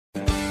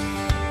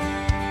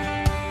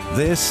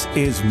This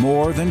is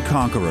More Than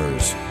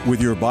Conquerors with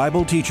your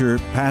Bible teacher,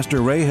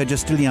 Pastor Ray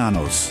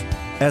Hagestilianos.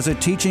 As a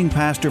teaching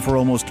pastor for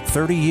almost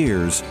 30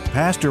 years,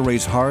 Pastor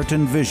Ray's heart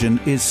and vision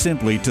is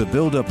simply to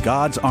build up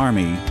God's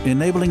army,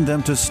 enabling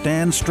them to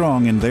stand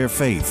strong in their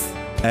faith.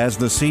 As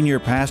the senior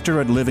pastor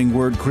at Living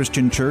Word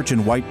Christian Church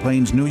in White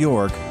Plains, New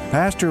York,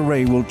 Pastor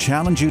Ray will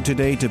challenge you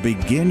today to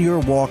begin your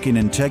walk in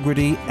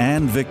integrity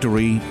and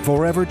victory,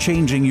 forever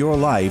changing your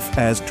life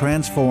as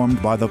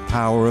transformed by the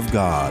power of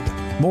God.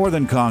 More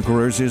Than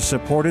Conquerors is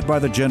supported by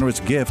the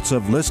generous gifts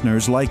of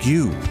listeners like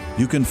you.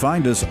 You can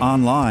find us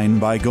online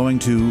by going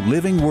to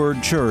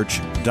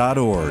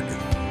livingwordchurch.org.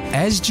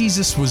 As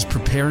Jesus was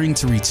preparing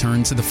to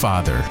return to the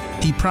Father,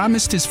 he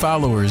promised his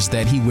followers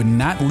that he would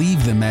not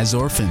leave them as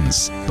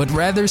orphans, but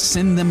rather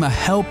send them a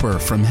helper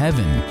from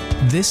heaven.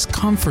 This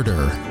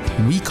comforter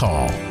we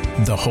call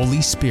the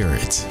Holy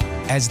Spirit.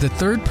 As the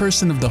third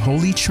person of the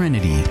Holy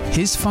Trinity,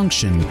 his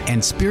function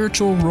and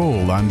spiritual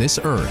role on this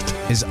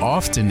earth is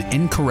often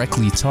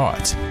incorrectly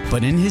taught.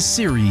 But in his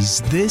series,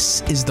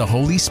 This is the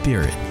Holy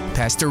Spirit,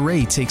 Pastor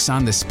Ray takes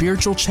on the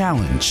spiritual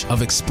challenge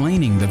of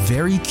explaining the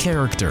very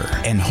character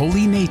and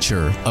holy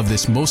nature of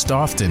this most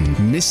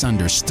often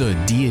misunderstood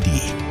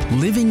deity.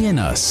 Living in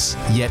us,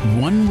 yet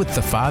one with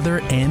the Father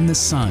and the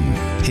Son,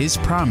 his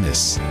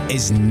promise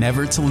is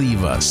never to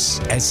leave us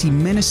as he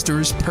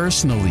ministers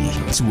personally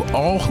to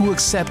all who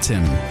accept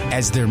him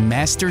as their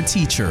master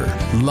teacher,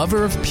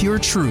 lover of pure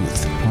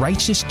truth,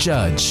 righteous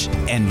judge,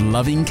 and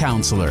loving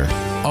counselor.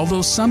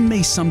 Although some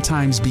may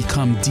sometimes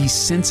become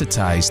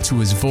desensitized to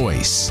his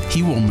voice,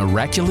 he will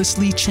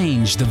miraculously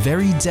change the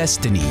very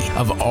destiny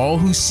of all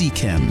who seek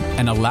him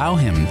and allow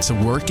him to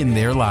work in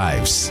their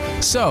lives.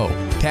 So,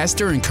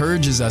 Pastor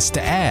encourages us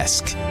to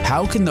ask,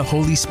 how can the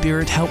Holy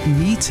Spirit help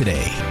me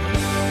today?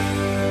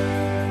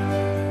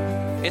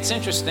 It's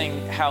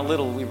interesting how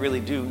little we really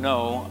do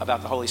know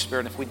about the Holy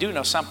Spirit. And if we do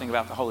know something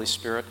about the Holy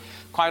Spirit,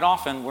 quite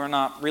often we're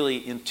not really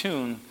in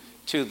tune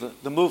to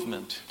the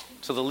movement,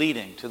 to the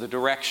leading, to the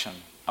direction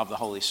of the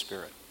Holy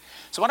Spirit.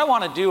 So what I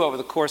want to do over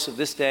the course of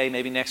this day,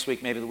 maybe next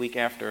week, maybe the week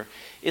after,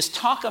 is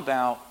talk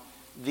about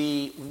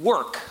the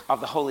work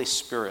of the Holy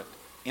Spirit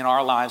in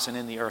our lives and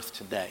in the earth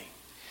today.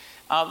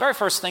 Very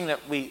first thing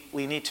that we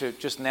need to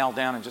just nail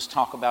down and just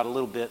talk about a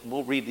little bit, and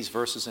we'll read these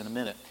verses in a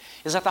minute,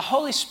 is that the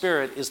Holy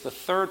Spirit is the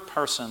third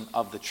person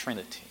of the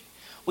Trinity.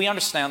 We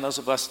understand, those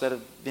of us that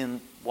have been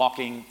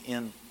walking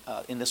in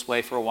this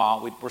way for a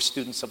while, we're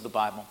students of the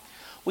Bible.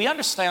 We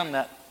understand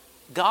that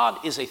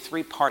God is a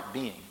three-part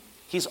being.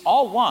 He's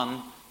all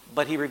one,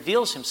 but he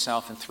reveals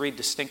himself in three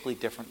distinctly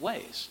different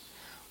ways.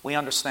 We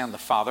understand the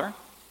Father,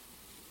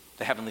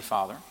 the Heavenly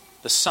Father,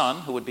 the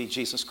Son, who would be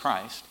Jesus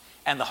Christ,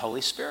 and the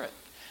Holy Spirit.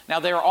 Now,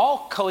 they're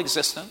all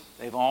coexistent.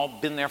 They've all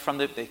been there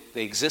they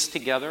exist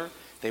together.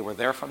 They were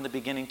there from the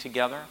beginning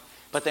together,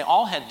 but they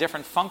all had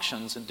different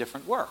functions and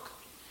different work.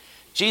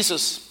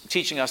 Jesus,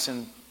 teaching us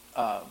in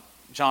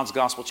John's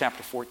Gospel,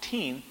 chapter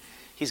 14,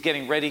 he's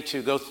getting ready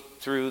to go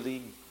through the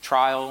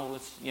trial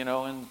with,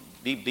 and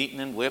be beaten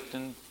and whipped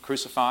and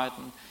crucified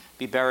and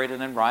be buried and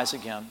then rise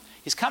again.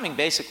 He's coming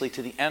basically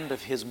to the end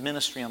of his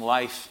ministry and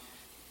life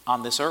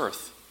on this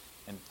earth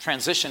and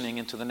transitioning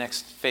into the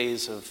next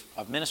phase of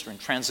ministry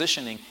and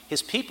transitioning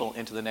his people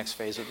into the next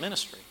phase of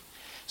ministry.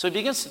 So he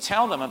begins to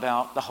tell them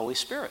about the Holy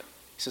Spirit.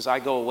 He says, I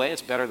go away,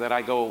 it's better that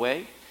I go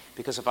away,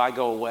 because if I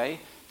go away,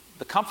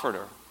 the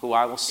Comforter, who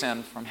I will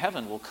send from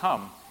heaven, will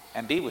come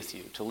and be with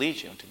you, to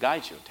lead you and to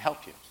guide you and to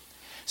help you.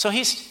 So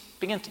he's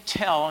began to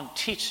tell and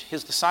teach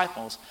his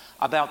disciples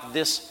about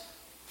this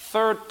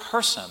third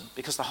person,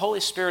 because the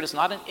Holy Spirit is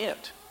not an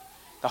it.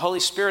 The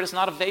Holy Spirit is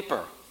not a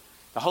vapor.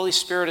 The Holy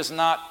Spirit is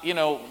not,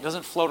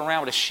 doesn't float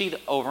around with a sheet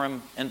over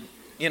him and,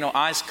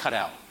 eyes cut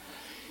out.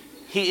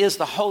 He is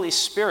the Holy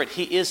Spirit.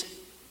 He is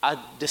a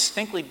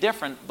distinctly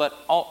different, but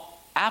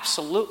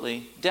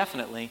absolutely,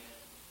 definitely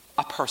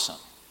a person.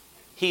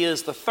 He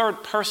is the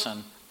third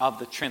person of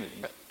the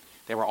Trinity.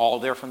 They were all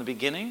there from the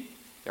beginning.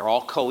 They're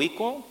all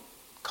co-equal,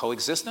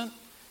 coexistent.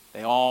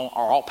 They all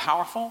are all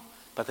powerful,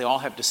 but they all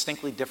have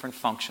distinctly different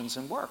functions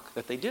and work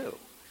that they do.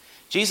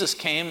 Jesus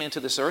came into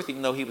this earth,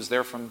 even though he was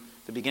there from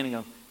the beginning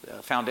of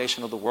the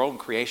foundation of the world and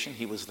creation.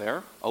 He was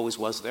there, always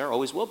was there,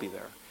 always will be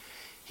there.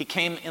 He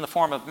came in the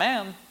form of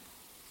man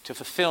to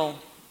fulfill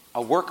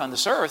a work on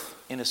this earth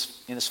in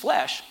his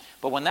flesh.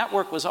 But when that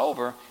work was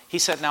over, he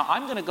said, now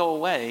I'm going to go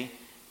away,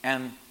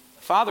 and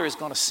the Father is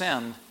going to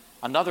send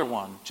another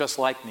one just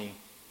like me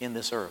in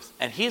this earth.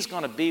 And he's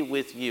going to be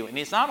with you. And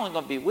he's not only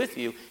going to be with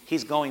you,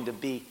 he's going to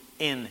be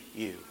in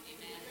you. Amen.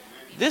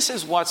 This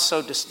is what's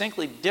so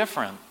distinctly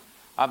different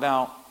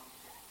about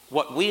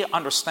what we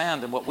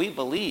understand and what we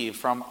believe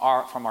from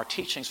our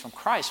teachings from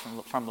Christ,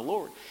 from the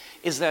Lord,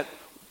 is that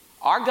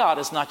our God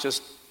is not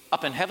just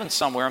up in heaven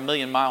somewhere a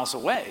million miles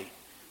away,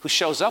 who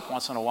shows up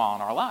once in a while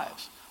in our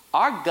lives.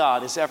 Our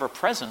God is ever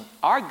present.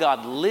 Our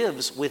God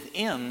lives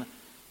within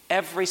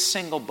every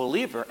single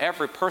believer,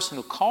 every person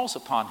who calls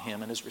upon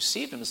him and has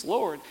received him as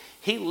Lord.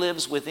 He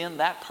lives within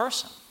that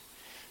person.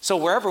 So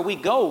wherever we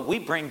go, we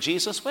bring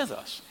Jesus with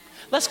us.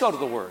 Let's go to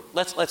the Word.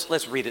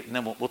 Let's read it, and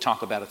then we'll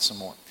talk about it some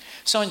more.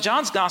 So in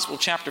John's Gospel,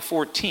 chapter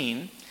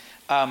 14,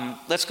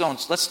 let's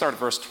start at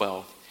verse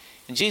 12.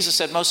 And Jesus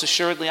said, "Most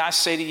assuredly I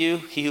say to you,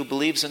 he who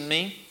believes in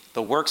me,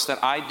 the works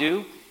that I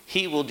do,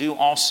 he will do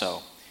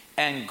also.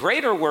 And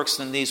greater works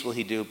than these will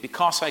he do,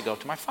 because I go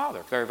to my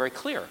Father." Very, very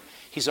clear.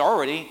 He's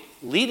already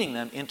leading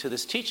them into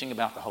this teaching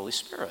about the Holy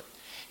Spirit.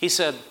 He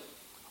said,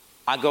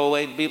 I go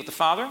away to be with the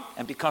Father,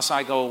 and because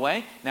I go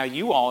away, now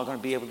you all are going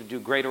to be able to do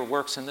greater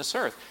works in this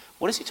earth.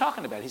 What is he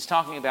talking about? He's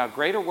talking about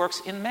greater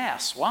works in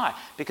mass. Why?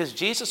 Because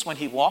Jesus, when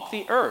he walked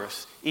the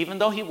earth, even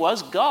though he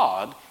was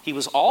God, he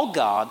was all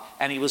God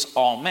and he was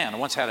all man. I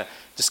once had a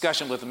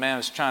discussion with a man who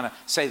was trying to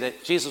say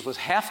that Jesus was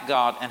half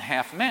God and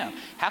half man.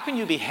 How can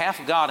you be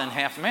half God and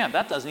half man?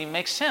 That doesn't even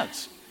make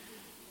sense.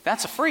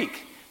 That's a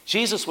freak.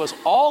 Jesus was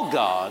all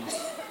God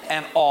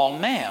and all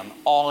man,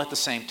 all at the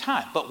same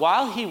time. But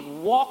while he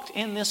walked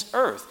in this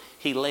earth,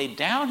 he laid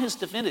down his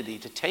divinity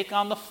to take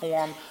on the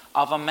form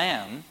of a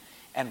man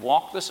and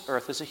walk this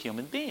earth as a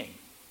human being.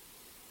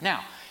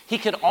 Now, he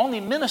could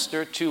only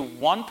minister to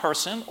one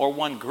person or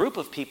one group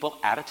of people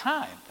at a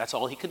time. That's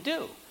all he could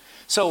do.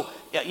 So,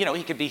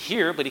 he could be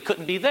here, but he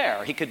couldn't be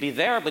there. He could be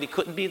there, but he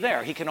couldn't be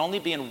there. He can only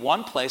be in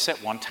one place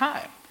at one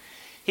time.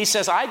 He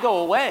says, I go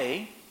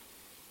away,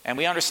 and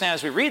we understand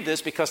as we read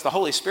this, because the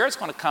Holy Spirit's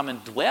going to come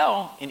and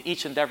dwell in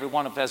each and every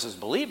one of us as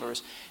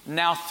believers.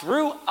 Now,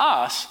 through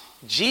us,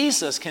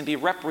 Jesus can be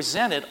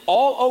represented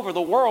all over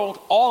the world,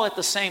 all at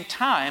the same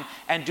time,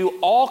 and do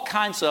all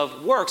kinds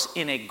of works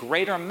in a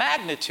greater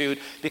magnitude,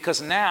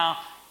 because now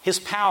his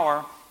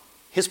power,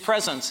 his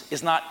presence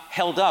is not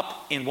held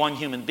up in one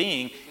human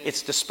being.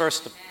 It's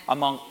dispersed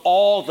among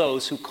all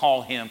those who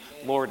call him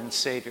Lord and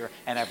Savior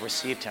and have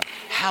received him.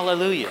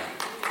 Hallelujah.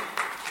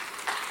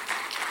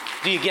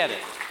 Do you get it?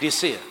 Do you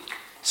see it?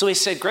 So he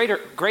said, greater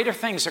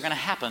things are going to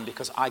happen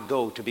because I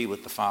go to be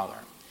with the Father.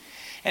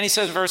 And he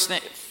says, verse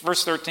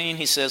 13,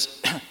 he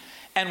says,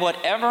 and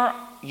whatever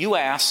you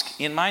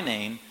ask in my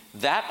name,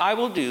 that I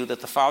will do,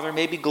 that the Father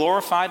may be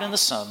glorified in the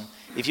Son.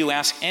 If you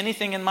ask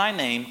anything in my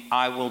name,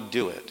 I will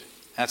do it.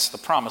 That's the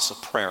promise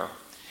of prayer.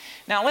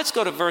 Now let's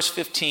go to verse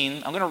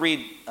 15. I'm going to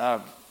read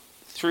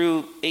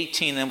through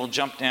 18, then we'll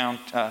jump down.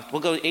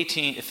 We'll go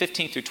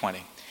 15 through 20.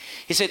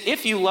 He said,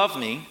 if you love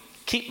me,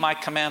 keep my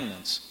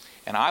commandments,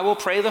 and I will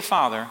pray the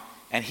Father,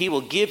 and he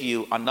will give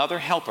you another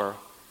helper,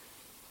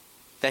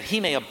 that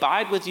he may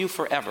abide with you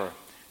forever,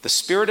 the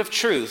Spirit of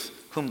truth,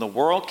 whom the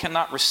world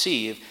cannot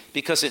receive,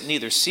 because it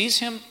neither sees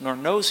him nor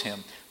knows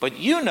him. But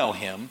you know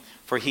him,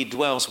 for he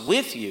dwells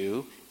with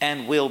you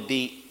and will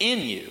be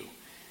in you.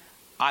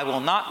 I will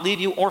not leave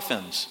you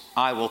orphans.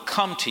 I will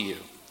come to you.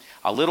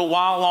 A little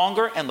while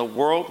longer, and the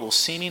world will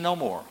see me no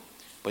more.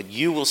 But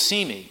you will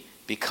see me.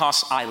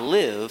 Because I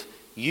live,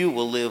 you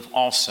will live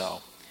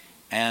also.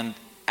 And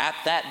at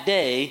that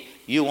day,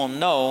 you will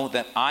know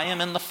that I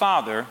am in the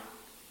Father,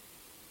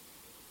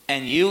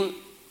 and you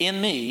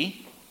in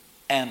me,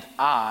 and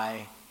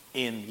I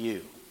in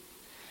you.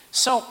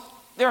 So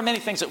there are many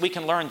things that we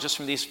can learn just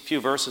from these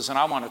few verses, and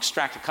I want to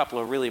extract a couple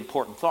of really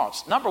important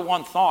thoughts. Number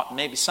one thought,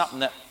 maybe something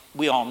that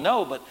we all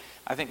know, but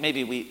I think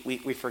maybe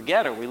we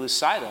forget or we lose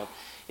sight of,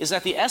 is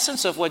that the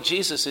essence of what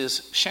Jesus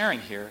is sharing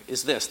here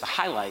is this, the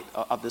highlight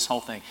of this whole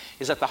thing,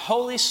 is that the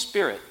Holy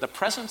Spirit, the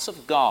presence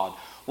of God,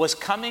 was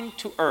coming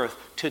to earth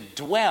to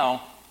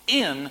dwell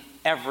in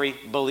every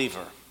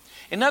believer.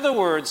 In other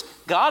words,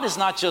 God is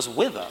not just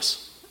with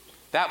us.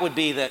 That would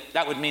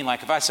mean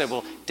like if I said,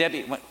 well,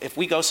 Debbie, if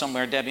we go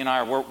somewhere, Debbie and I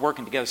are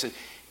working together,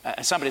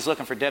 somebody's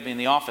looking for Debbie in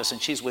the office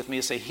and she's with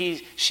me, say,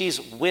 she's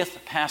with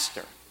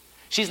Pastor.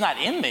 She's not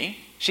in me,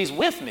 she's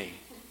with me.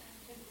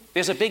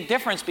 There's a big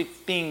difference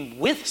being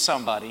with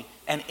somebody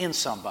and in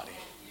somebody.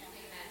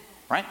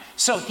 Right?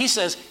 So he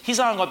says, he's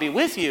not going to be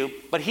with you,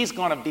 but he's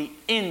going to be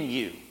in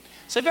you.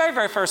 So the very,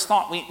 very first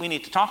thought we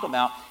need to talk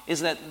about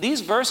is that these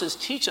verses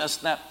teach us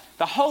that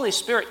the Holy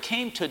Spirit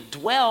came to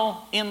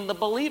dwell in the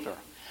believer.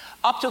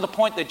 Up to the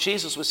point that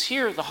Jesus was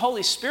here, the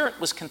Holy Spirit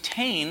was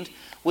contained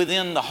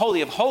within the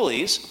Holy of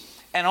Holies,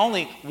 and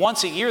only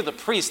once a year the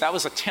priest, that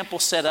was a temple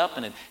set up,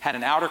 and it had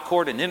an outer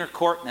court, an inner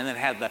court, and then it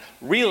had the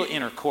real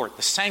inner court,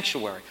 the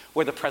sanctuary,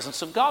 where the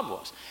presence of God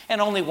was.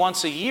 And only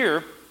once a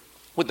year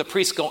would the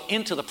priest go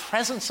into the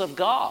presence of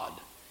God,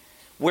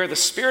 where the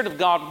Spirit of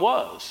God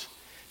was,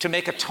 to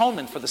make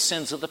atonement for the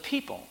sins of the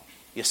people,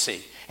 you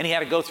see. And he had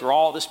to go through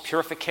all this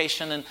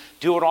purification and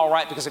do it all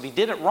right, because if he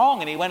did it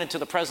wrong and he went into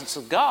the presence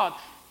of God,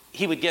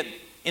 he would get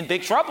in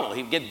big trouble.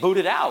 He would get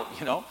booted out,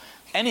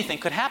 Anything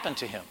could happen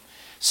to him.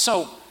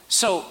 So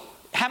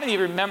how many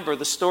of you remember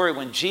the story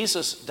when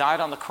Jesus died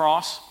on the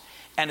cross,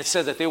 and it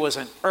said that there was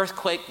an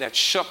earthquake that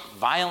shook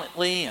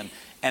violently,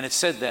 and it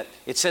said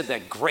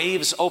that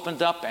graves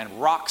opened up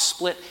and rocks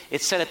split.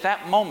 It said at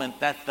that moment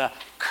that the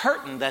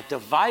curtain that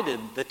divided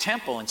the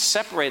temple and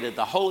separated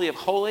the Holy of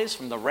Holies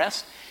from the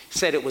rest,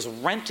 said it was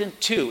rent in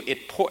two.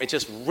 It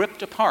just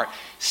ripped apart,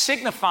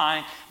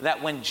 signifying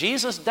that when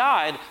Jesus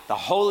died, the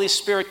Holy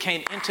Spirit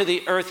came into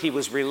the earth. He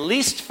was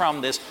released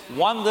from this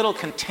one little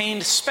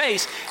contained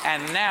space,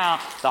 and now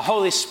the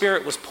Holy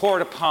Spirit was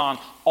poured upon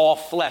all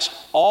flesh.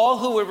 All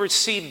who would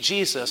receive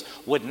Jesus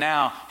would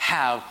now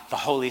have the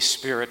Holy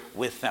Spirit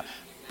with them.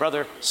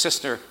 Brother,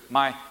 sister,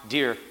 my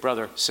dear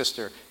brother,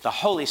 sister, the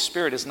Holy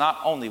Spirit is not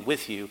only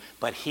with you,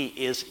 but He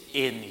is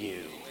in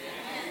you.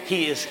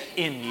 He is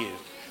in you.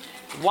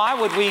 Why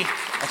would we,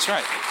 that's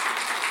right.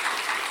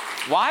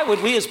 Why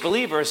would we as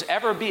believers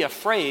ever be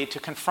afraid to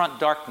confront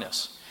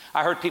darkness?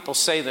 I heard people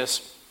say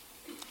this,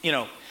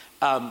 you've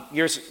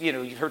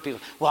heard people,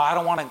 well, I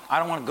don't want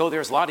to go there.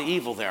 There's a lot of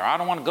evil there. I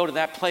don't want to go to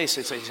that place.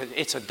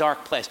 It's a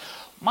dark place.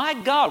 My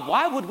God,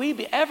 why would we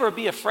ever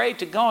be afraid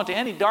to go into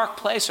any dark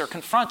place or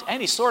confront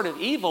any sort of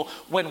evil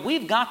when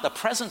we've got the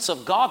presence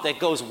of God that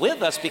goes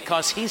with us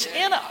because He's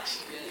in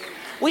us?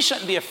 We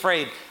shouldn't be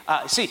afraid.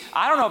 See,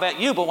 I don't know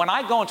about you, but when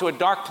I go into a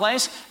dark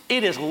place,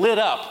 it is lit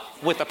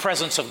up with the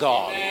presence of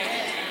God.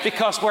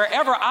 Because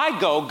wherever I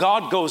go,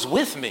 God goes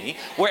with me.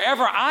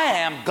 Wherever I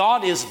am,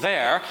 God is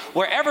there.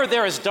 Wherever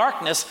there is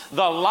darkness,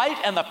 the light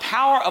and the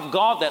power of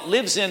God that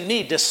lives in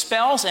me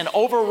dispels and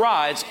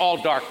overrides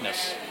all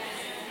darkness.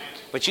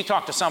 But you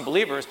talk to some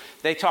believers,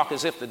 they talk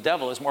as if the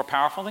devil is more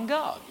powerful than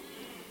God.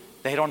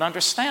 They don't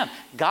understand.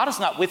 God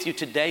is not with you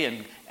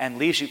today and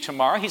leaves you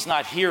tomorrow. He's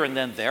not here and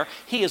then there.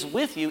 He is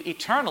with you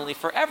eternally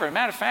forever. As a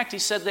matter of fact, He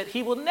said that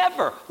He will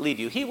never leave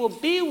you. He will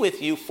be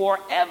with you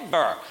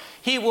forever.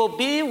 He will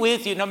be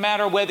with you no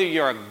matter whether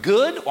you're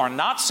good or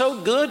not so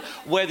good,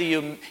 whether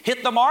you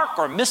hit the mark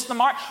or miss the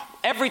mark.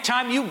 Every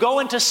time you go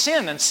into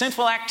sin and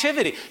sinful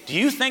activity, do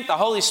you think the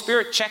Holy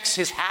Spirit checks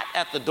His hat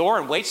at the door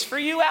and waits for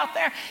you out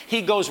there?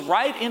 He goes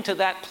right into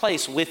that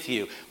place with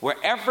you.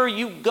 Wherever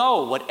you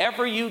go,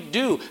 whatever you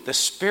do, the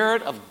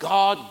Spirit of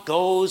God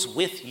goes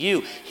with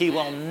you. He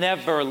will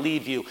never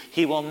leave you.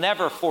 He will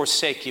never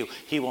forsake you.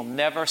 He will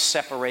never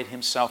separate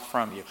Himself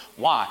from you.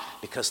 Why?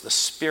 Because the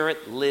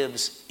Spirit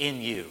lives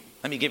in you.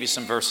 Let me give you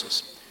some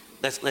verses.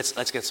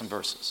 Let's get some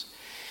verses.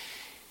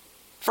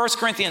 1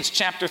 Corinthians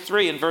chapter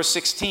 3 and verse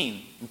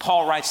 16. And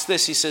Paul writes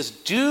this. He says,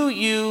 do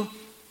you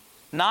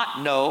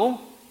not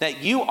know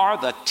that you are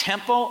the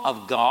temple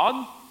of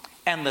God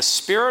and the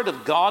Spirit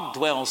of God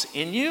dwells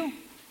in you?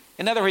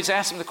 In other words,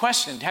 ask him the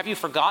question, have you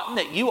forgotten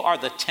that you are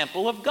the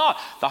temple of God?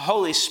 The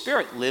Holy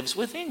Spirit lives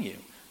within you.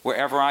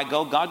 Wherever I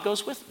go, God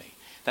goes with me.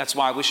 That's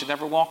why we should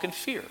never walk in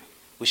fear.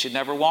 We should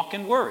never walk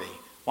in worry.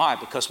 Why?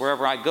 Because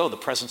wherever I go, the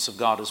presence of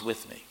God is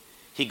with me.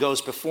 He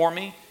goes before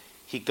me.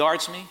 He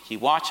guards me. He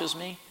watches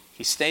me.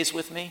 He stays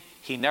with me.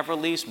 He never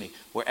leaves me.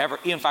 Wherever,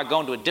 even if I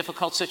go into a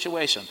difficult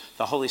situation,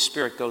 the Holy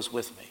Spirit goes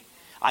with me.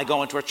 I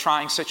go into a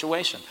trying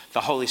situation,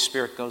 the Holy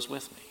Spirit goes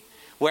with me.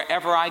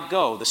 Wherever I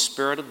go, the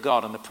Spirit of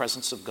God and the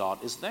presence of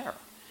God is there.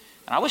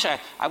 And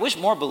I wish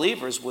more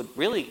believers would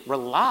really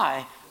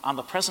rely on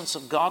the presence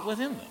of God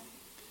within them.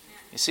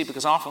 You see,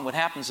 because often what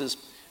happens is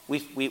we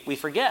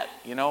forget,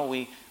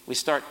 we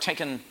start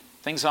taking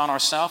things on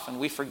ourselves and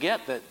we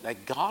forget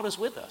that God is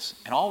with us.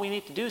 And all we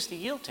need to do is to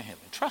yield to Him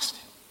and trust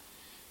Him.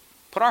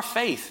 Put our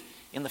faith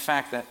in the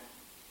fact that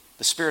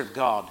the Spirit of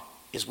God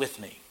is with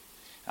me.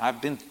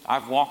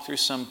 I've walked through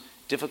some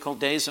difficult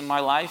days in my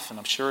life, and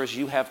I'm sure as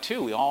you have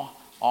too. We all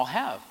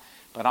have.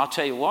 But I'll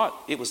tell you what,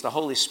 it was the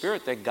Holy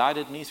Spirit that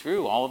guided me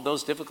through all of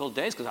those difficult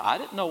days because I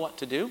didn't know what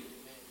to do.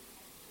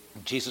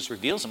 And Jesus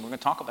reveals Him. We're going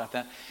to talk about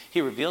that. He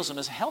reveals Him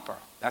as a helper.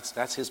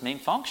 That's His main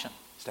function,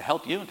 is to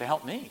help you and to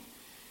help me.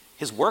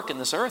 His work in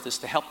this earth is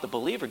to help the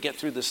believer get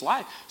through this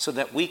life so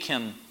that we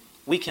can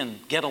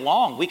get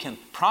along, we can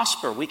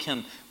prosper, we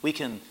can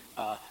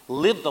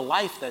live the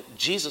life that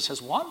Jesus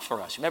has won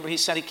for us. Remember, He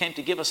said He came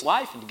to give us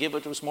life and to give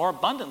it to us more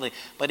abundantly,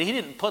 but He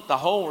didn't put the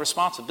whole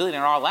responsibility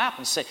in our lap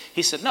and say,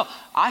 He said, no,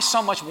 I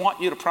so much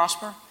want you to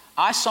prosper.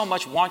 I so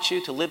much want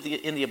you to live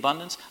in the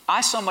abundance.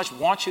 I so much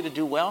want you to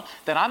do well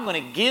that I'm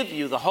going to give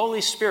you the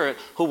Holy Spirit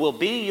who will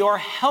be your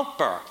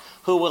helper,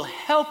 who will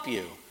help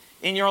you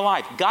in your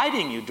life,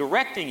 guiding you,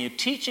 directing you,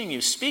 teaching you,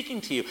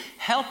 speaking to you,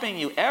 helping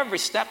you every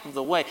step of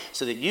the way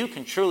so that you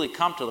can truly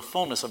come to the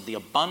fullness of the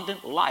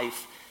abundant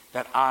life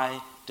that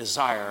I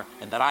desire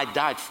and that I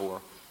died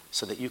for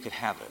so that you could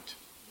have it.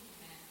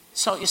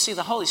 So you see,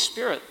 the Holy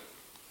Spirit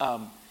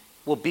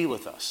will be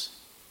with us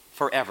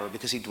forever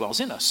because He dwells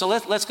in us. So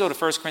let's go to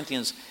 1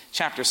 Corinthians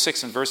chapter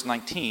 6 and verse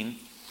 19.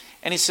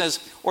 And he says,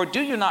 or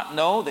do you not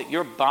know that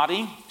your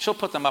body, she'll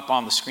put them up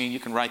on the screen, you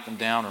can write them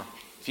down, or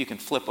if you can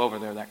flip over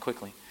there that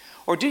quickly.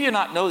 Or do you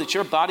not know that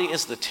your body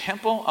is the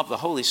temple of the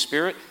Holy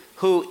Spirit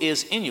who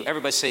is in you?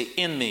 Everybody say,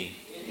 in me.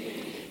 In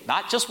me.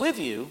 Not just with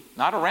you,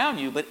 not around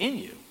you, but in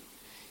you.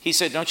 He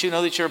said, don't you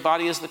know that your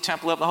body is the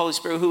temple of the Holy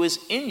Spirit who is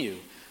in you,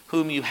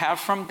 whom you have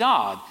from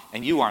God,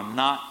 and you are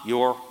not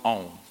your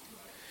own?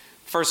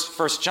 1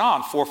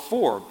 John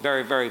 4:4,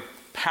 very, very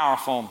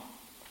powerful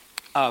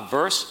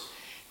verse.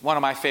 One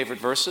of my favorite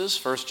verses,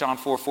 1 John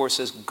 4:4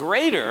 says,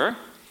 greater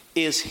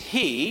is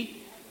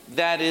He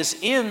that is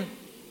in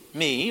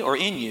me or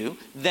in you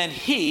than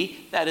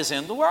he that is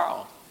in the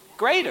world.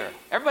 Greater.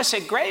 Everybody say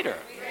greater.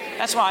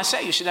 That's why I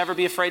say you should never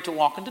be afraid to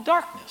walk into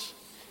darkness.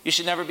 You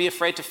should never be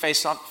afraid to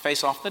face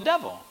off the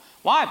devil.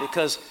 Why?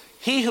 Because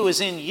He who is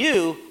in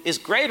you is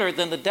greater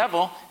than the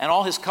devil and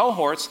all his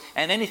cohorts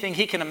and anything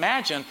he can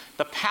imagine.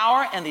 The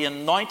power and the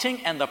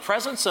anointing and the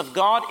presence of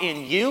God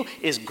in you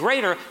is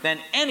greater than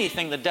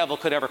anything the devil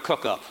could ever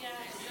cook up.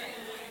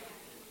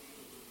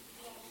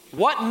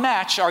 What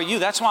match are you?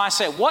 That's why I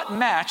say, what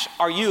match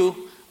are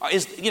you?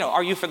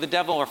 Are you for the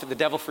devil or for the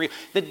devil for you?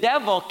 The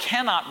devil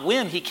cannot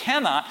win. He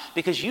cannot,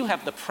 because you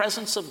have the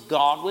presence of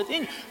God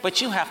within you.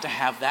 But you have to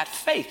have that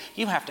faith.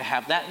 You have to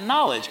have that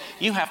knowledge.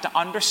 You have to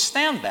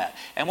understand that.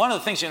 And one of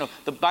the things,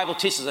 the Bible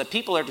teaches that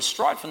people are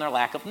destroyed from their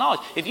lack of knowledge.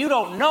 If you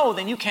don't know,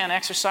 then you can't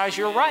exercise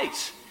your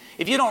rights.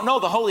 If you don't know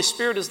the Holy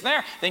Spirit is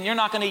there, then you're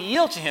not going to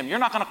yield to Him. You're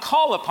not going to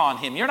call upon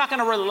Him. You're not going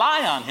to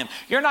rely on Him.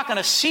 You're not going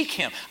to seek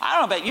Him. I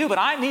don't know about you, but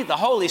I need the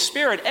Holy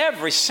Spirit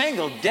every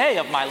single day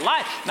of my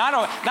life.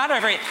 Not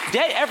every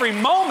day, every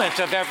moment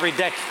of every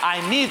day.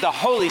 I need the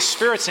Holy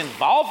Spirit's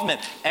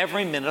involvement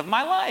every minute of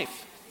my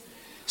life.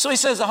 So he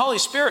says the Holy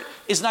Spirit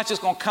is not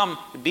just going to come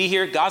be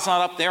here. God's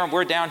not up there and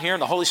we're down here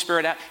and the Holy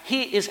Spirit out.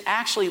 He is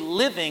actually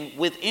living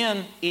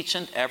within each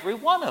and every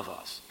one of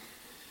us.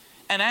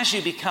 And as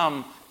you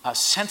become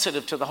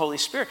sensitive to the Holy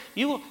Spirit,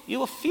 you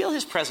will feel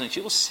His presence.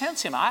 You will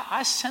sense Him.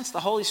 I sense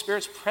the Holy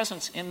Spirit's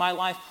presence in my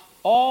life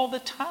all the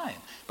time.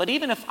 But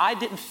even if I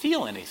didn't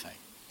feel anything,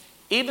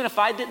 even if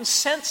I didn't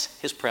sense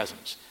His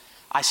presence,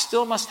 I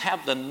still must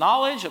have the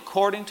knowledge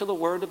according to the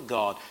Word of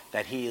God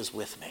that He is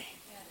with me.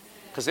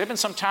 Because there have been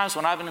some times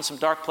when I've been in some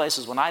dark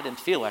places when I didn't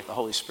feel like the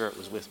Holy Spirit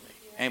was with me.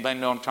 Anybody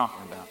know what I'm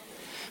talking about?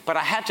 But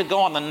I had to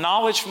go on the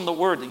knowledge from the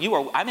Word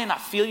that I may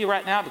not feel you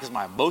right now because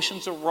my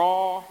emotions are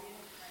raw.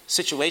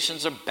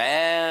 Situations are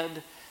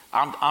bad,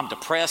 I'm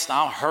depressed,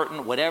 I'm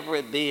hurting, whatever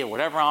it be, or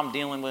whatever I'm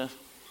dealing with.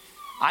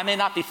 I may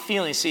not be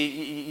feeling.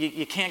 See,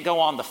 you can't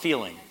go on the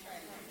feeling.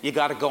 You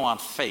got to go on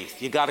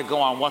faith. You got to go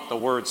on what the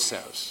Word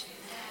says.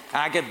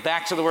 And I get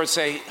back to the Word,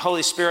 say,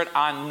 Holy Spirit,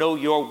 I know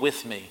you're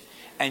with me,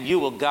 and you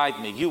will guide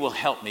me, you will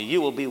help me,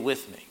 you will be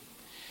with me.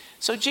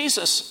 So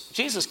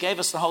Jesus gave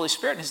us the Holy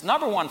Spirit, and His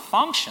number one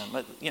function,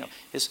 but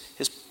His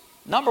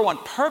number one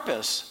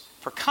purpose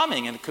for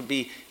coming, and it could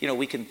be,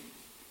 we can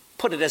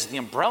put it as the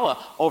umbrella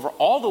over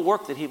all the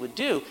work that He would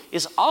do,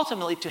 is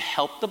ultimately to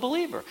help the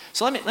believer.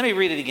 So let me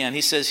read it again.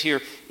 He says here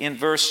in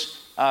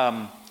verse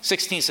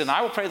 16, he said,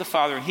 I will pray the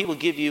Father, and He will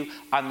give you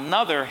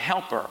another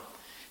helper.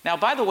 Now,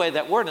 by the way,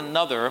 that word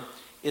another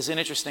is an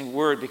interesting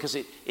word because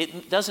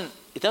it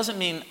doesn't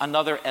mean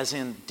another as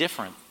in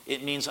different.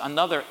 It means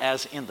another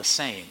as in the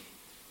same.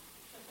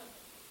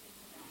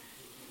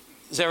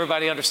 Does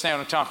everybody understand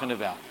what I'm talking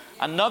about?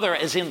 Another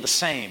as in the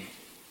same.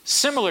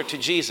 Similar to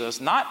Jesus,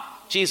 not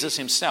Jesus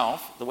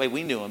Himself, the way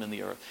we knew Him in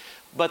the earth,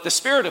 but the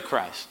Spirit of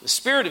Christ, the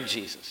Spirit of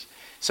Jesus.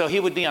 So He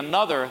would be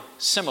another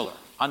similar,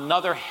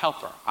 another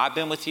helper. I've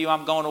been with you,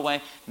 I'm going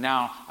away,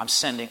 now I'm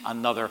sending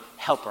another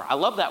helper. I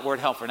love that word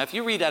helper. Now if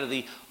you read out of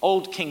the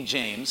old King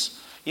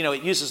James,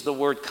 it uses the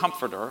word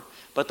comforter,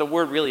 but the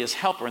word really is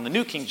helper. And the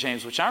New King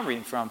James, which I'm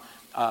reading from,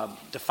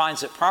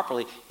 defines it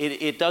properly.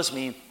 It does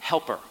mean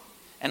helper.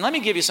 And let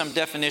me give you some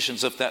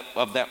definitions of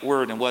that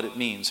word and what it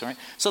means. All right?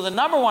 So the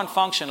number one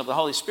function of the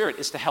Holy Spirit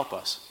is to help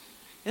us.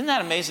 Isn't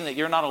that amazing that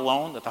you're not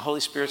alone, that the Holy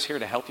Spirit's here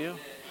to help you?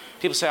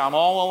 People say, I'm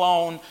all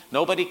alone,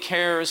 nobody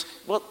cares.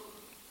 Well,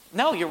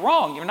 no, you're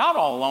wrong. You're not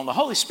all alone. The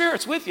Holy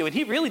Spirit's with you, and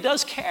He really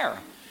does care.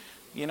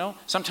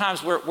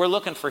 Sometimes we're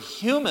looking for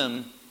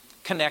human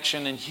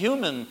connection and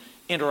human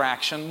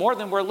interaction more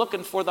than we're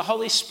looking for the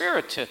Holy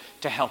Spirit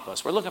to help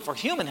us. We're looking for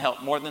human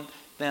help more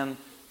than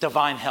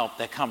divine help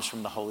that comes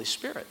from the Holy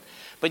Spirit.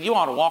 But you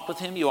ought to walk with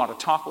Him. You ought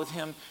to talk with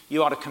Him.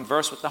 You ought to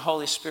converse with the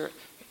Holy Spirit.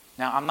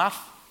 Now, I'm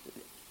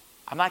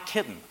not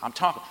kidding. I'm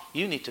talking.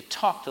 You need to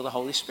talk to the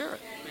Holy Spirit.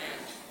 Amen.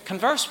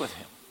 Converse with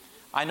Him.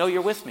 I know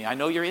you're with me. I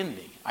know you're in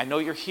me. I know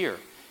you're here.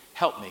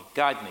 Help me,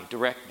 guide me,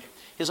 direct me.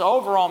 His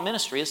overall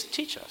ministry is to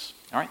teach us.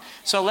 All right?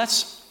 So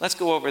let's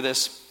go over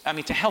this.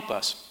 To help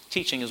us.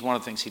 Teaching is one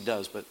of the things He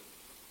does, but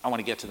I want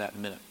to get to that in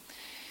a minute.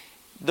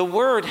 The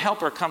word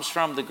helper comes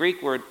from the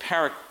Greek word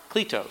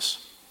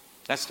parakletos.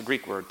 That's the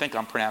Greek word. I think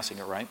I'm pronouncing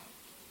it right.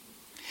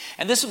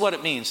 And this is what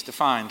it means,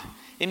 defined.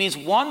 It means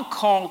one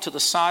called to the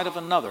side of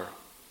another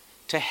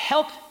to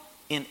help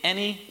in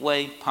any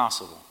way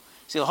possible.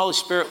 See, the Holy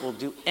Spirit will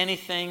do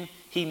anything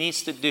He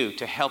needs to do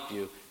to help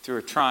you through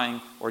a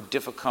trying or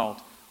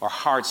difficult or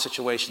hard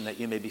situation that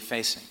you may be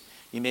facing.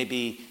 You may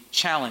be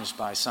challenged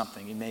by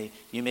something. You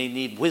may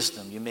need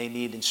wisdom. You may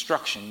need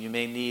instruction. You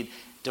may need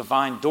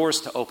divine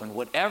doors to open.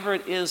 Whatever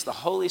it is, the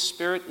Holy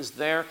Spirit is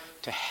there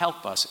to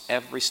help us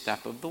every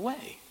step of the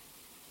way.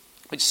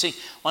 But you see,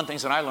 one of the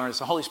things that I learned is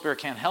the Holy Spirit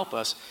can't help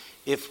us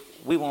if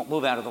we won't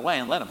move out of the way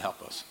and let Him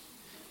help us.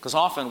 Because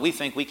often we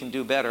think we can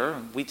do better,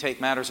 and we take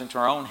matters into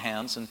our own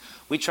hands, and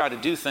we try to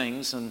do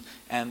things and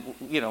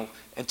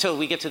until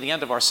we get to the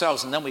end of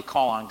ourselves, and then we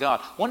call on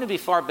God. Wouldn't it be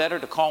far better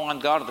to call on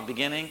God at the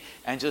beginning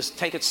and just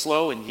take it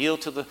slow and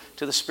yield to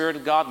the Spirit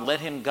of God and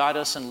let Him guide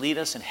us and lead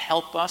us and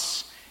help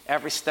us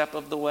every step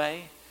of the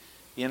way?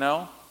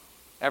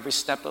 Every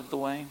step of the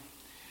way.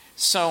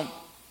 So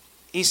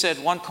he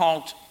said, one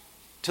called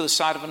to the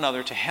side of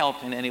another to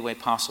help in any way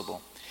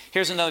possible.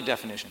 Here's another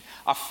definition.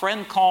 A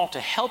friend called to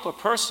help a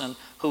person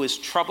who is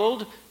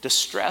troubled,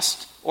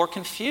 distressed, or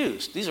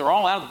confused. These are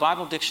all out of the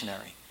Bible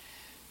dictionary.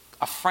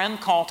 A friend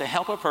called to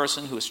help a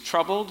person who is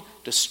troubled,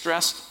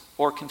 distressed,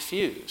 or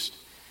confused.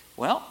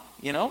 Well,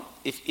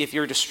 if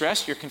you're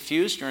distressed, you're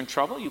confused, you're in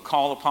trouble, you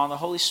call upon the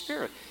Holy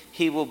Spirit.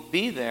 He will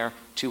be there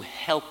to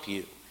help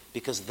you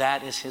because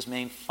that is his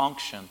main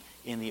function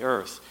in the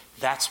earth.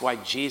 That's why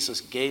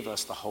Jesus gave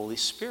us the Holy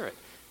Spirit.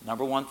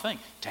 Number one thing,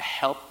 to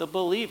help the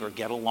believer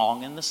get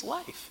along in this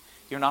life.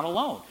 You're not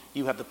alone.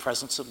 You have the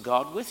presence of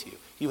God with you.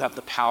 You have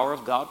the power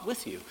of God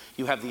with you.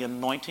 You have the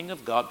anointing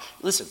of God.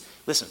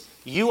 Listen.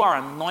 You are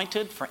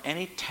anointed for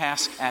any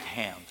task at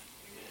hand.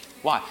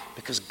 Why?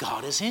 Because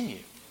God is in you.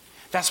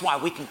 That's why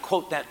we can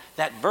quote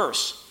that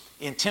verse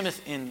in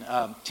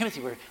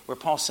Timothy where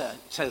Paul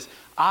says,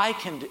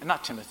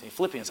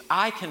 Philippians,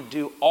 I can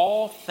do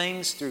all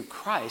things through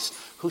Christ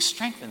who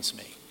strengthens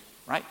me,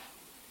 right?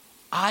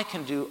 I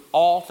can do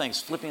all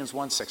things, Philippians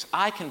 1:6.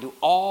 I can do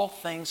all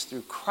things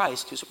through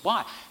Christ.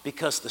 Why?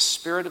 Because the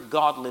Spirit of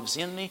God lives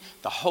in me.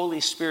 The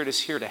Holy Spirit is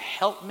here to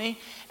help me.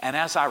 And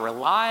as I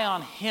rely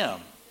on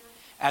him,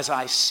 as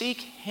I seek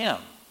him,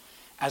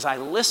 as I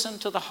listen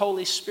to the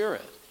Holy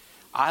Spirit,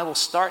 I will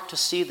start to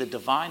see the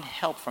divine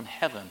help from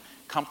heaven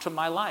come to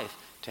my life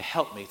to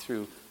help me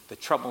through the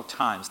troubled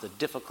times, the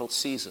difficult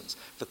seasons,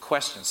 the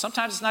questions.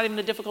 Sometimes it's not even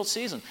a difficult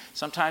season.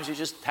 Sometimes you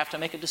just have to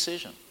make a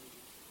decision.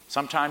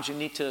 Sometimes you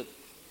need to,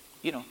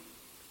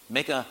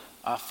 make a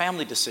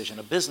family decision,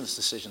 a business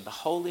decision. The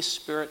Holy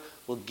Spirit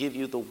will give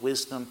you the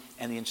wisdom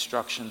and the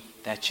instruction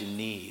that you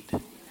need.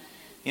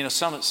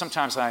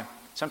 Sometimes I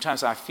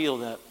feel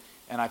that,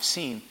 and I've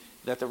seen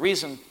that the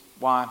reason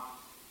why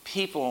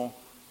people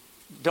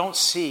don't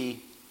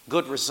see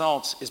good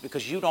results is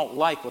because you don't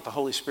like what the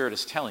Holy Spirit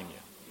is telling you.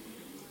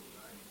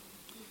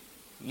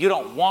 You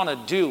don't want to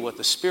do what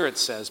the Spirit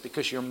says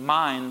because your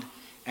mind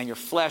and your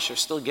flesh are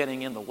still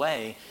getting in the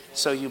way.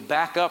 So you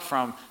back up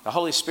from the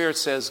Holy Spirit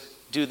says,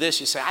 do this.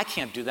 You say, I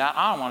can't do that.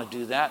 I don't want to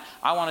do that.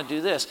 I want to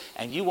do this.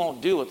 And you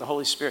won't do what the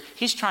Holy Spirit,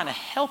 he's trying to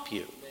help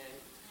you.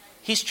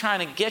 He's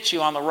trying to get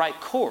you on the right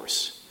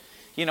course.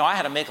 I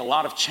had to make a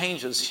lot of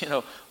changes,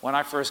 when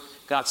I first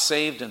got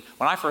saved. And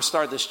when I first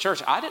started this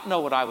church, I didn't know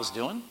what I was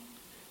doing.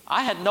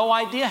 I had no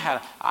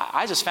idea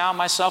I just found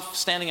myself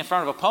standing in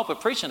front of a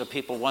pulpit preaching to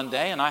people one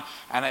day,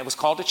 and it was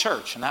called to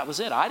church, and that was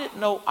it. I didn't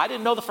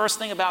know the first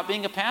thing about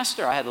being a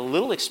pastor. I had a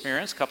little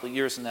experience, a couple of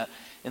years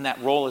in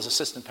that role as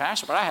assistant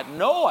pastor, but I had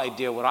no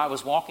idea what I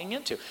was walking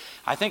into.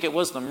 I think it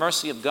was the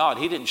mercy of God.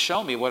 He didn't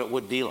show me what it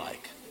would be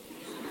like.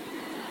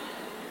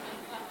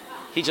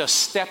 He just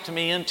stepped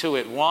me into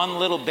it one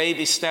little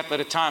baby step at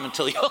a time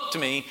until he hooked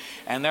me,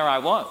 and there I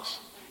was.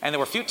 And there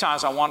were a few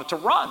times I wanted to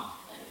run.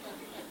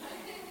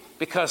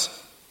 Because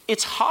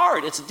it's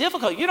hard, it's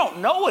difficult. You don't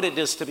know what it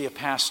is to be a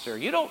pastor.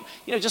 You don't,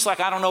 just like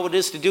I don't know what it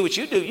is to do what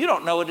you do. You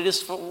don't know what it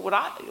is to do what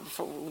I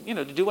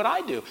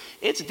do.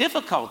 It's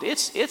difficult.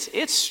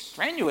 It's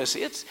strenuous.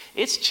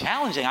 It's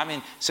challenging. I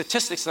mean,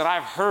 statistics that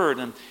I've heard,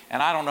 and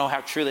I don't know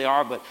how true they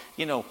are, but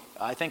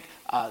I think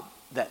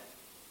that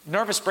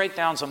nervous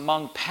breakdowns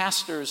among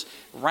pastors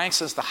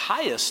ranks as the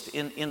highest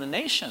in the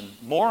nation,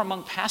 more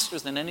among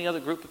pastors than any other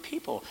group of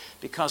people,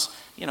 because,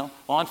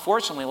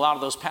 unfortunately, a lot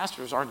of those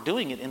pastors aren't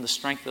doing it in the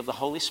strength of the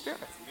Holy Spirit.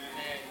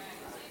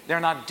 They're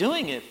not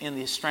doing it in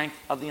the strength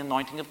of the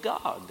anointing of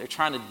God. They're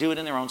trying to do it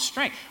in their own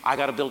strength. I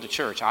got to build a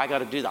church. I got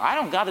to do that. I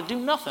don't got to do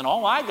nothing.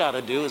 All I got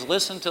to do is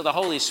listen to the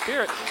Holy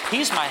Spirit.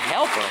 He's my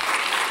helper.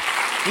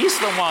 He's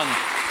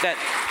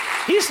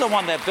the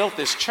one that built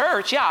this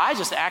church. Yeah, I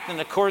just act in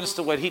accordance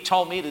to what he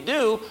told me to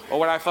do or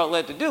what I felt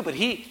led to do. But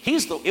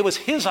it was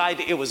his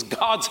idea. It was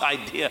God's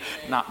idea,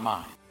 not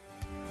mine.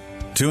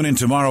 Tune in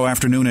tomorrow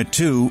afternoon at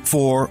 2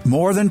 for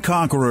More Than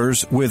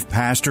Conquerors with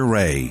Pastor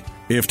Ray.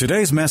 If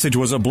today's message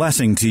was a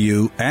blessing to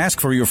you,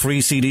 ask for your free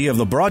CD of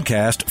the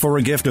broadcast for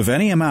a gift of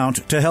any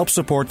amount to help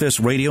support this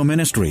radio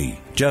ministry.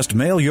 Just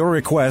mail your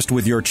request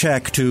with your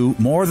check to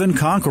More Than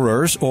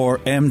Conquerors, or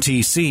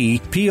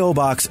MTC, P.O.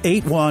 Box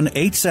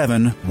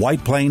 8187,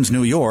 White Plains,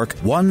 New York,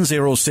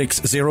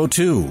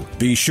 10602.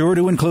 Be sure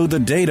to include the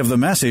date of the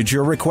message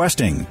you're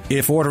requesting.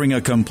 If ordering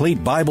a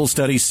complete Bible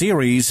study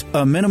series,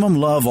 a minimum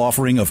love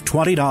offering of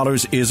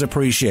 $20 is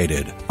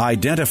appreciated.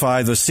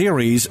 Identify the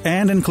series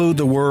and include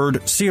the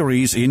word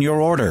series in your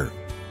order.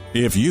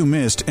 If you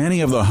missed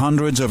any of the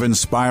hundreds of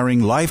inspiring,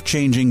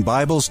 life-changing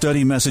Bible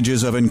study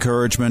messages of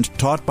encouragement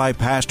taught by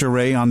Pastor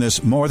Ray on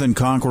this More Than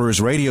Conquerors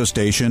radio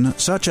station,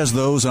 such as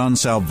those on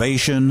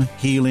salvation,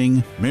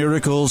 healing,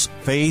 miracles,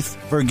 faith,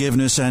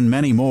 forgiveness, and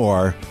many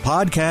more,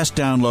 podcast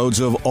downloads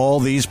of all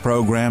these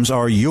programs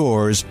are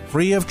yours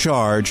free of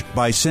charge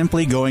by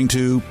simply going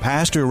to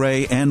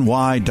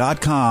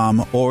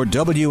PastorRayNY.com or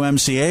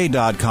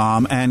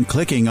WMCA.com and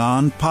clicking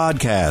on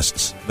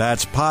Podcasts.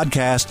 That's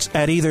podcasts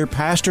at either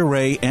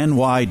PastorRayNY.com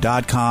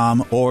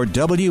or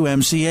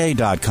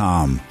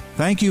WMCA.com.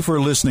 Thank you for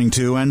listening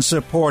to and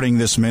supporting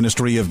this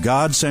ministry of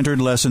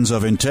God-centered lessons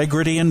of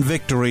integrity and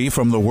victory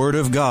from the Word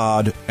of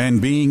God, and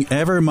being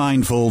ever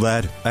mindful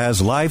that, as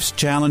life's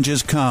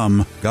challenges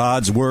come,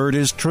 God's Word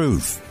is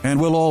truth and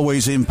will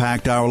always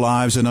impact our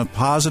lives in a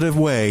positive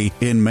way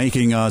in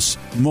making us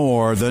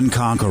more than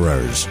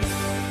conquerors.